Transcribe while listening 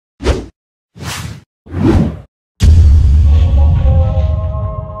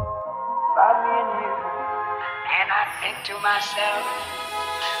to myself,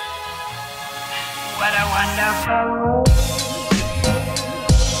 what a wonderful world.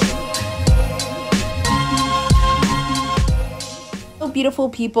 Hello beautiful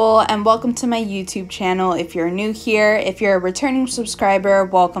people, and welcome to my YouTube channel. If you're new here, if you're a returning subscriber,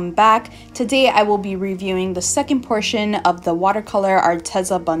 welcome back. Today I will be reviewing the second portion of the watercolor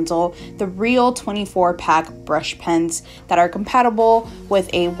Arteza bundle, the real 24-pack brush pens that are compatible with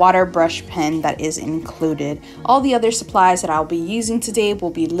a water brush pen that is included. All the other supplies that I'll be using today will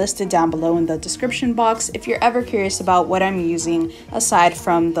be listed down below in the description box if you're ever curious about what I'm using aside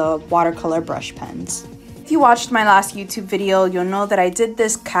from the watercolor brush pens. If you watched my last YouTube video, you'll know that I did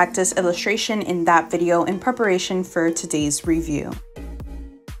this cactus illustration in that video in preparation for today's review.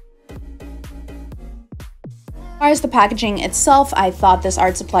 As far as the packaging itself, I thought this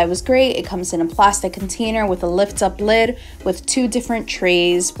art supply was great. It comes in a plastic container with a lift-up lid with 2 different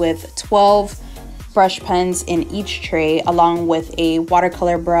trays with 12 brush pens in each tray, along with a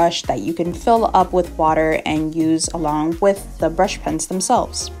watercolor brush that you can fill up with water and use along with the brush pens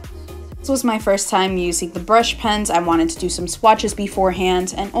themselves. This was my first time using the brush pens. I wanted to do some swatches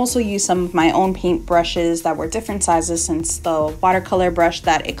beforehand and also use some of my own paint brushes that were different sizes since the watercolor brush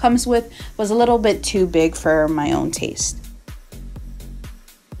that it comes with was a little bit too big for my own taste.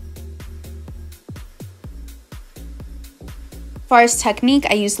 As far as technique,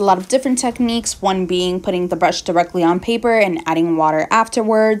 I used a lot of different techniques, one being putting the brush directly on paper and adding water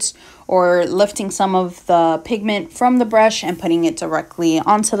afterwards, or lifting some of the pigment from the brush and putting it directly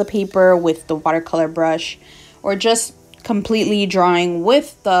onto the paper with the watercolor brush, or just completely drawing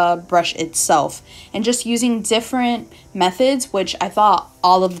with the brush itself, and just using different methods, which I thought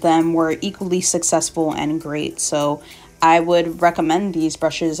all of them were equally successful and great. So I would recommend these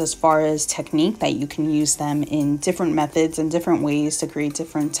brushes as far as technique, that you can use them in different methods and different ways to create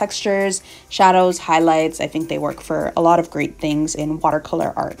different textures, shadows, highlights. I think they work for a lot of great things in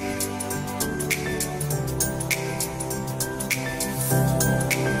watercolor art.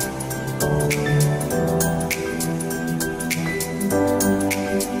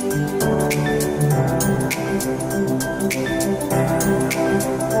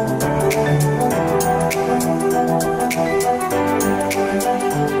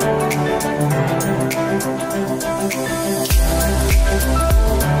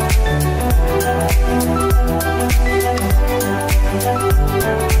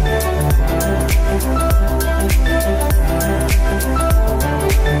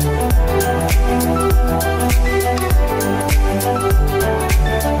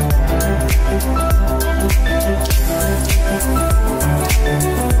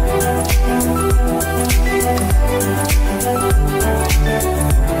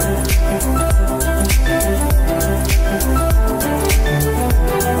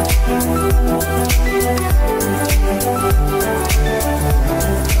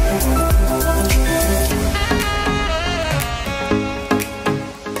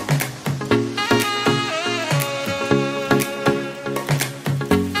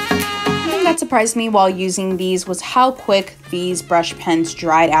 That surprised me while using these was how quick these brush pens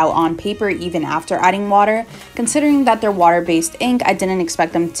dried out on paper even after adding water. Considering that they're water-based ink, I didn't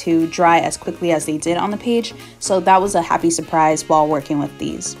expect them to dry as quickly as they did on the page, so that was a happy surprise while working with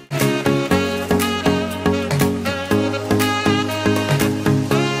these.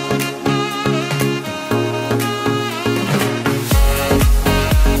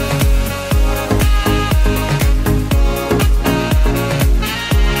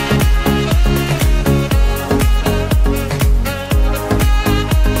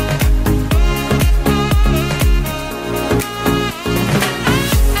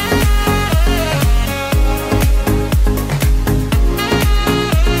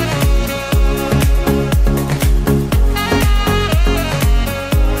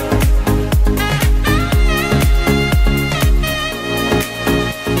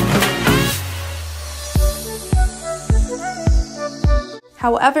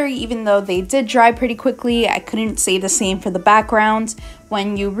 However, even though they did dry pretty quickly, I couldn't say the same for the background.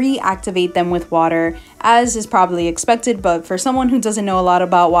 When you reactivate them with water, as is probably expected, but for someone who doesn't know a lot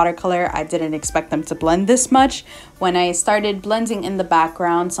about watercolor, I didn't expect them to blend this much. When I started blending in the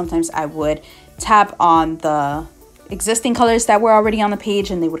background, sometimes I would tap on the existing colors that were already on the page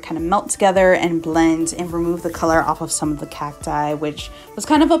and they would kind of melt together and blend and remove the color off of some of the cacti, which was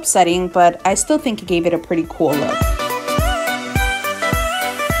kind of upsetting, but I still think it gave it a pretty cool look.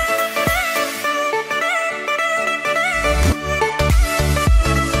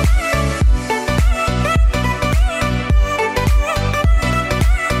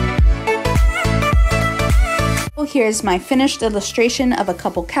 here's my finished illustration of a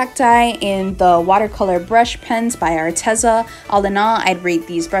couple cacti in the watercolor brush pens by Arteza. All in all, I'd rate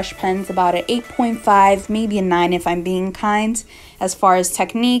these brush pens about an 8.5, maybe a 9 if I'm being kind. As far as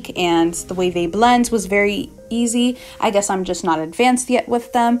technique and the way they blend was very easy. I guess I'm just not advanced yet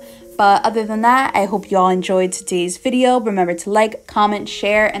with them. But other than that, I hope you all enjoyed today's video. Remember to like, comment,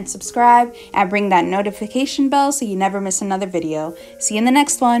 share, and subscribe, and ring that notification bell so you never miss another video. See you in the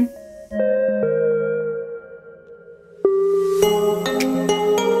next one.